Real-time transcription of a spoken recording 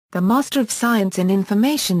The Master of Science in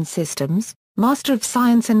Information Systems, Master of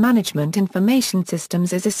Science in Management Information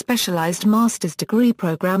Systems is a specialized master's degree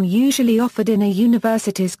program usually offered in a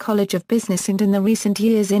university's College of Business and in the recent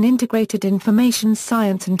years in Integrated Information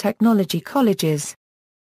Science and Technology colleges.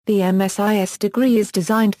 The MSIS degree is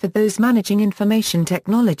designed for those managing information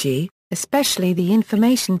technology, especially the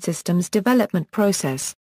information systems development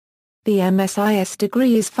process. The MSIS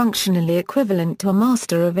degree is functionally equivalent to a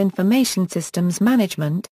Master of Information Systems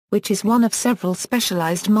Management, which is one of several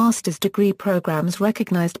specialized master's degree programs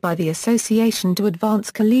recognized by the Association to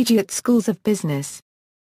Advance Collegiate Schools of Business.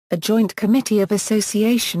 A joint committee of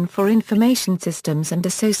Association for Information Systems and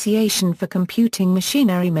Association for Computing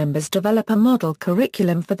Machinery members develop a model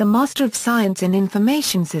curriculum for the Master of Science in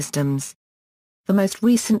Information Systems. The most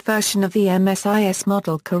recent version of the MSIS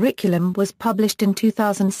model curriculum was published in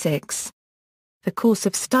 2006. The course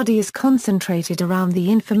of study is concentrated around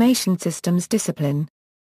the information systems discipline.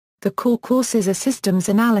 The core courses are systems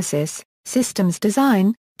analysis, systems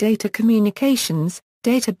design, data communications,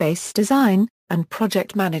 database design, and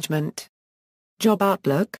project management. Job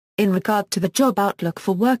outlook. In regard to the job outlook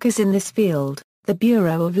for workers in this field, the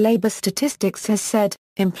Bureau of Labor Statistics has said,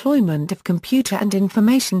 employment of computer and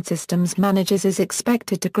information systems managers is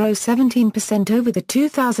expected to grow 17% over the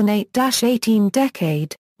 2008-18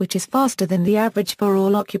 decade, which is faster than the average for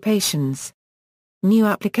all occupations. New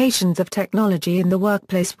applications of technology in the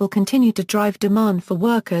workplace will continue to drive demand for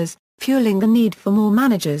workers, fueling the need for more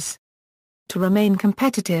managers. To remain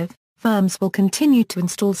competitive, firms will continue to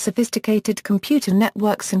install sophisticated computer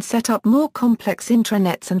networks and set up more complex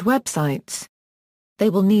intranets and websites.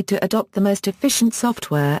 They will need to adopt the most efficient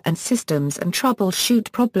software and systems and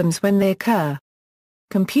troubleshoot problems when they occur.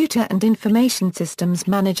 Computer and information systems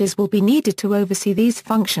managers will be needed to oversee these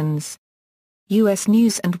functions. U.S.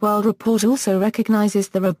 News & World Report also recognizes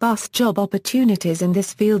the robust job opportunities in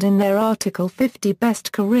this field in their article 50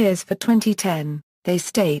 Best Careers for 2010. They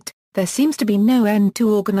state, there seems to be no end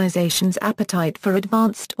to organizations' appetite for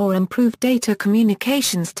advanced or improved data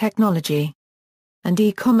communications technology. And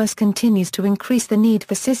e-commerce continues to increase the need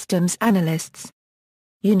for systems analysts.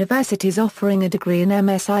 Universities offering a degree in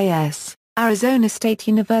MSIS: Arizona State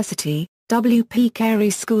University, W. P. Carey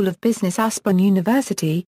School of Business, Aspen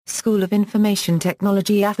University, School of Information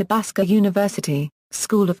Technology, Athabasca University,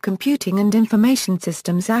 School of Computing and Information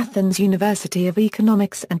Systems, Athens University of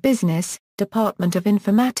Economics and Business, Department of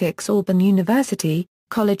Informatics, Auburn University,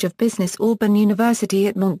 College of Business, Auburn University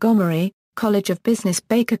at Montgomery, College of Business,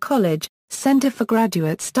 Baker College, Center for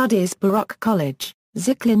Graduate Studies, Baruch College,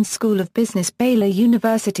 Zicklin School of Business, Baylor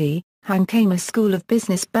University, Hankamer School of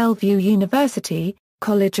Business, Bellevue University,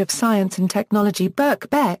 College of Science and Technology,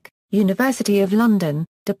 Birkbeck, University of London,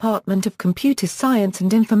 Department of Computer Science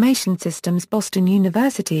and Information Systems, Boston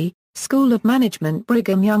University, School of Management,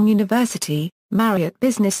 Brigham Young University, Marriott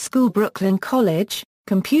Business School, Brooklyn College,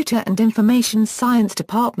 Computer and Information Science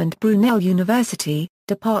Department, Brunel University,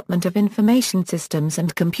 Department of Information Systems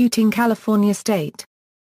and Computing, California State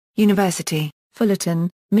University, Fullerton,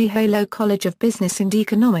 Mihailo College of Business and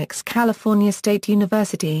Economics, California State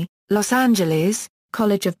University, Los Angeles,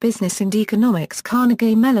 College of Business and Economics,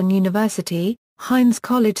 Carnegie Mellon University, Heinz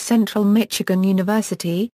College, Central Michigan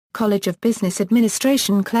University, College of Business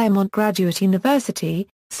Administration, Claremont Graduate University,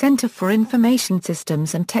 Center for Information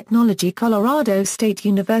Systems and Technology, Colorado State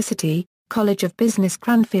University, College of Business,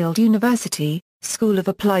 Cranfield University, School of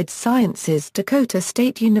Applied Sciences, Dakota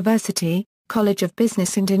State University, College of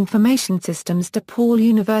Business and Information Systems, DePaul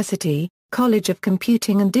University, College of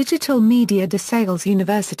Computing and Digital Media, DeSales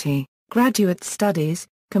University, Graduate Studies,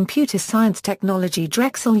 Computer Science Technology,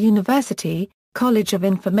 Drexel University, College of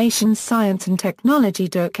Information Science and Technology,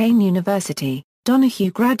 Duquesne University, Donahue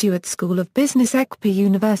Graduate School of Business, ECPA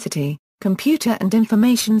University, Computer and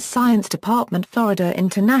Information Science Department, Florida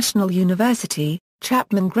International University,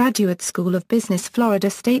 Chapman Graduate School of Business, Florida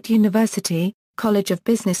State University, College of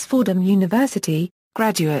Business, Fordham University,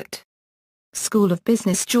 Graduate School of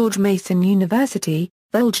Business, George Mason University,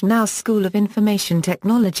 Volgenau School of Information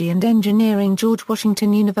Technology and Engineering, George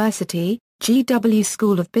Washington University, GW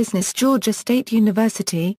School of Business, Georgia State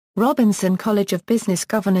University, Robinson College of Business,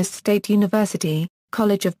 Governors State University,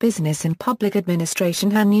 College of Business and Public Administration,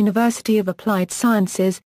 Han University of Applied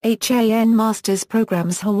Sciences, HAN Master's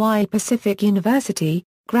Programs, Hawaii Pacific University,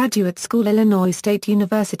 Graduate School, Illinois State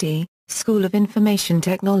University, School of Information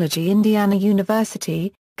Technology, Indiana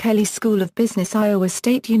University, Kelley School of Business, Iowa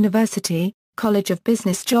State University, College of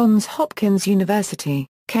Business, Johns Hopkins University,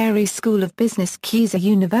 Carey School of Business, Keiser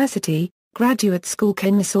University, Graduate School,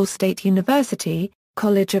 Kennesaw State University,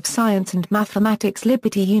 College of Science and Mathematics,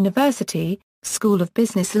 Liberty University, School of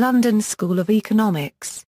Business, London School of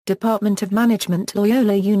Economics, Department of Management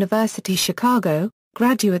Loyola University Chicago,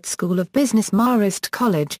 Graduate School of Business Marist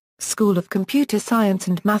College, School of Computer Science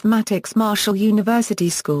and Mathematics Marshall University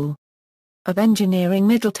School of Engineering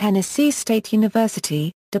Middle Tennessee State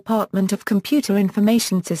University, Department of Computer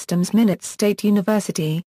Information Systems Minot State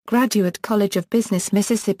University, Graduate College of Business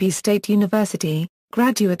Mississippi State University,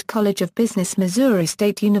 Graduate College of Business Missouri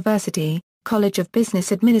State University, College of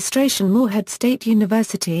Business Administration Morehead State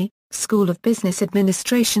University, School of Business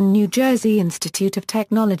Administration New Jersey Institute of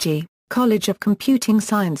Technology, College of Computing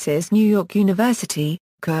Sciences New York University,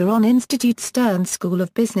 Coron Institute Stern School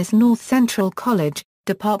of Business North Central College,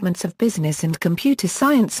 Departments of Business and Computer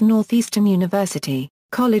Science Northeastern University,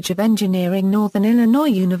 College of Engineering Northern Illinois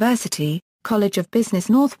University, College of Business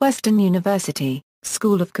Northwestern University,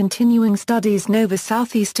 School of Continuing Studies Nova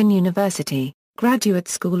Southeastern University, Graduate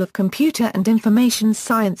School of Computer and Information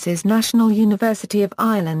Sciences National University of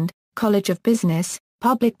Ireland, College of Business,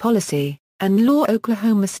 Public Policy, and Law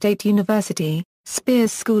Oklahoma State University,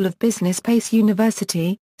 Spears School of Business Pace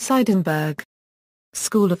University, Seidenberg.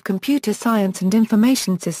 School of Computer Science and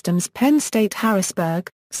Information Systems Penn State Harrisburg,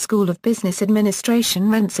 School of Business Administration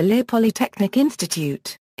Rensselaer Polytechnic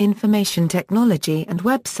Institute, Information Technology and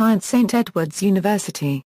Web Science St. Edward's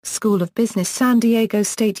University, School of Business San Diego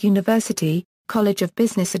State University, College of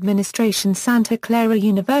Business Administration Santa Clara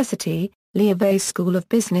University, Leavay School of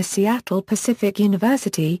Business Seattle Pacific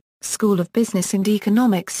University, School of Business and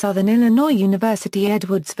Economics Southern Illinois University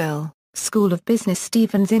Edwardsville, School of Business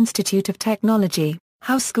Stevens Institute of Technology,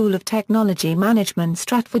 House School of Technology Management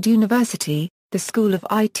Stratford University, the School of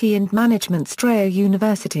IT and Management Strayer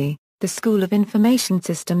University, the School of Information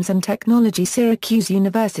Systems and Technology Syracuse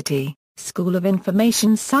University, School of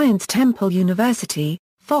Information Science Temple University,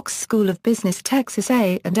 Fox School of Business Texas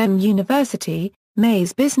A&M University,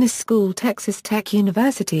 Mays Business School Texas Tech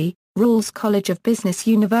University, Rawls College of Business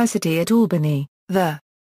University at Albany, the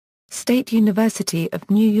State University of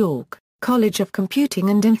New York, College of Computing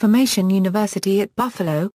and Information University at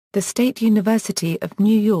Buffalo, the State University of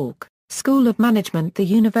New York, School of Management the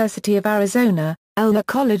University of Arizona, Eller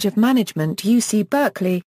College of Management UC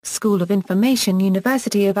Berkeley, School of Information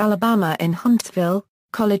University of Alabama in Huntsville,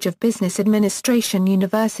 College of Business Administration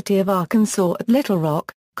University of Arkansas at Little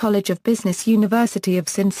Rock, College of Business University of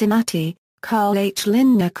Cincinnati, Carl H.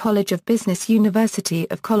 Lindner College of Business University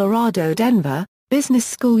of Colorado Denver, Business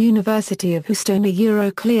School University of Houston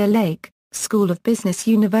Clear Lake, School of Business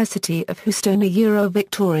University of Houston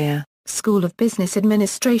Victoria, School of Business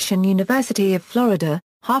Administration University of Florida,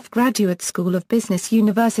 Huff Graduate School of Business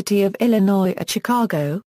University of Illinois at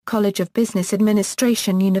Chicago, College of Business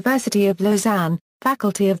Administration University of Lausanne,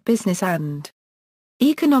 Faculty of Business and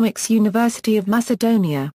Economics University of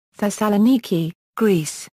Macedonia, Thessaloniki,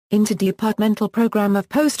 Greece, Interdepartmental Program of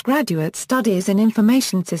Postgraduate Studies in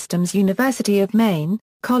Information Systems University of Maine,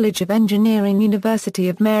 College of Engineering University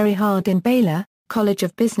of Mary Hardin-Baylor, College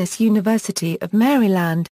of Business University of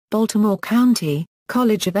Maryland, Baltimore County,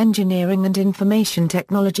 College of Engineering and Information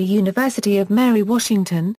Technology University of Mary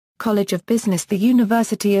Washington, College of Business the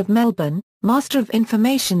University of Melbourne, Master of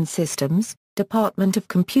Information Systems, Department of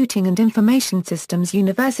Computing and Information Systems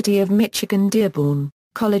University of Michigan Dearborn,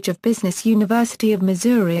 College of Business University of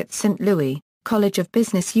Missouri at St. Louis, College of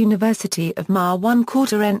Business University of Ma One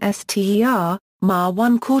Quarter NSTER, Ma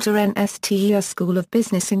One Quarter NSTER School of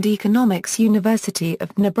Business and Economics University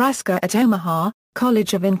of Nebraska at Omaha,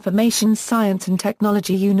 College of Information Science and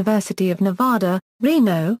Technology University of Nevada,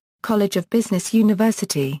 Reno, College of Business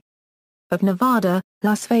University of Nevada,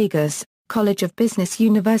 Las Vegas, College of Business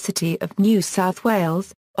University of New South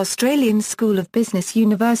Wales, Australian School of Business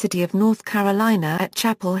University of North Carolina at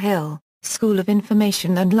Chapel Hill, School of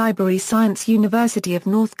Information and Library Science University of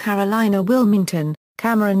North Carolina Wilmington,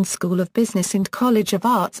 Cameron School of Business and College of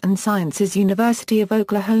Arts and Sciences University of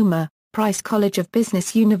Oklahoma, Price College of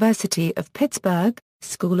Business University of Pittsburgh,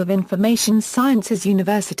 School of Information Sciences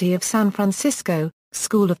University of San Francisco,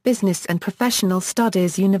 School of Business and Professional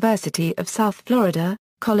Studies University of South Florida,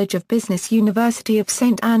 College of Business University of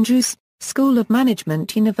St. Andrews, School of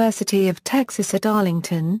Management University of Texas at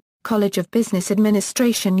Arlington, College of Business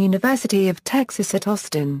Administration University of Texas at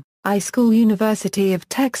Austin, iSchool University of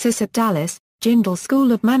Texas at Dallas, Jindal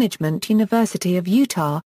School of Management University of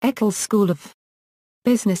Utah, Eccles School of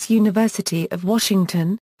Business University of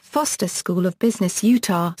Washington, Foster School of Business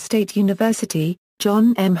Utah State University,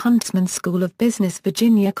 John M. Huntsman School of Business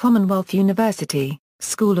Virginia Commonwealth University,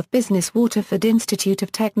 School of Business Waterford Institute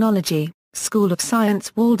of Technology, School of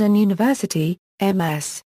Science Walden University,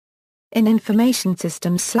 M.S. in Information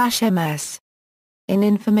Systems /M.S. in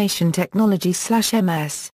Information Technology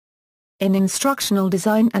 /M.S. In Instructional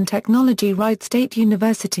Design and Technology Wright State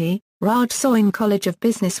University, Raj Soin College of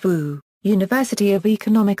Business WU, University of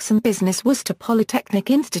Economics and Business Worcester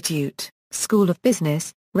Polytechnic Institute, School of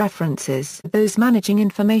Business. References: those managing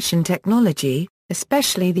information technology,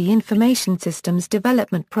 especially the information systems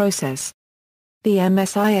development process. The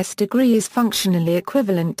MSIS degree is functionally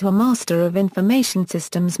equivalent to a Master of Information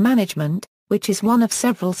Systems Management, which is one of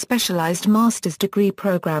several specialized master's degree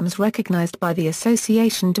programs recognized by the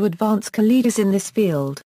Association to Advance Leaders in this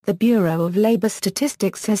field. The Bureau of Labor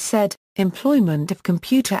Statistics has said, employment of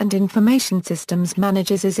computer and information systems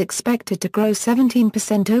managers is expected to grow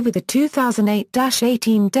 17% over the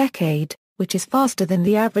 2008-18 decade, which is faster than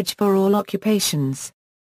the average for all occupations.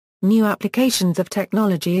 New applications of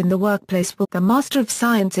technology in the workplace will. The Master of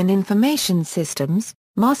Science in Information Systems,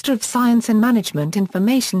 Master of Science in Management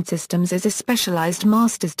Information Systems is a specialized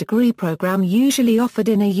master's degree program usually offered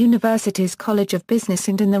in a university's College of Business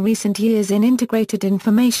and in the recent years in Integrated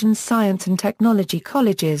Information Science and Technology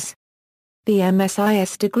colleges. The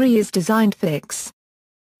MSIS degree is designed for ICS.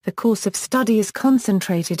 The course of study is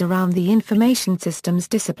concentrated around the information systems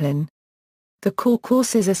discipline. The core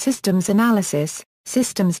courses are systems analysis,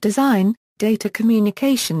 systems design, data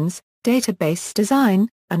communications, database design,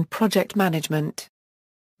 and project management.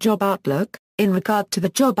 Job outlook: in regard to the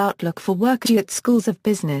job outlook for workers at schools of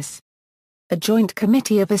business, a joint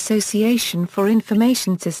committee of Association for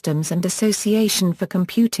Information Systems and Association for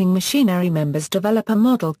Computing Machinery members develop a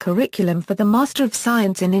model curriculum for the Master of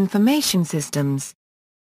Science in Information Systems.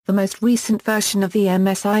 The most recent version of the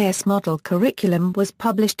MSIS model curriculum was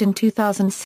published in 2006.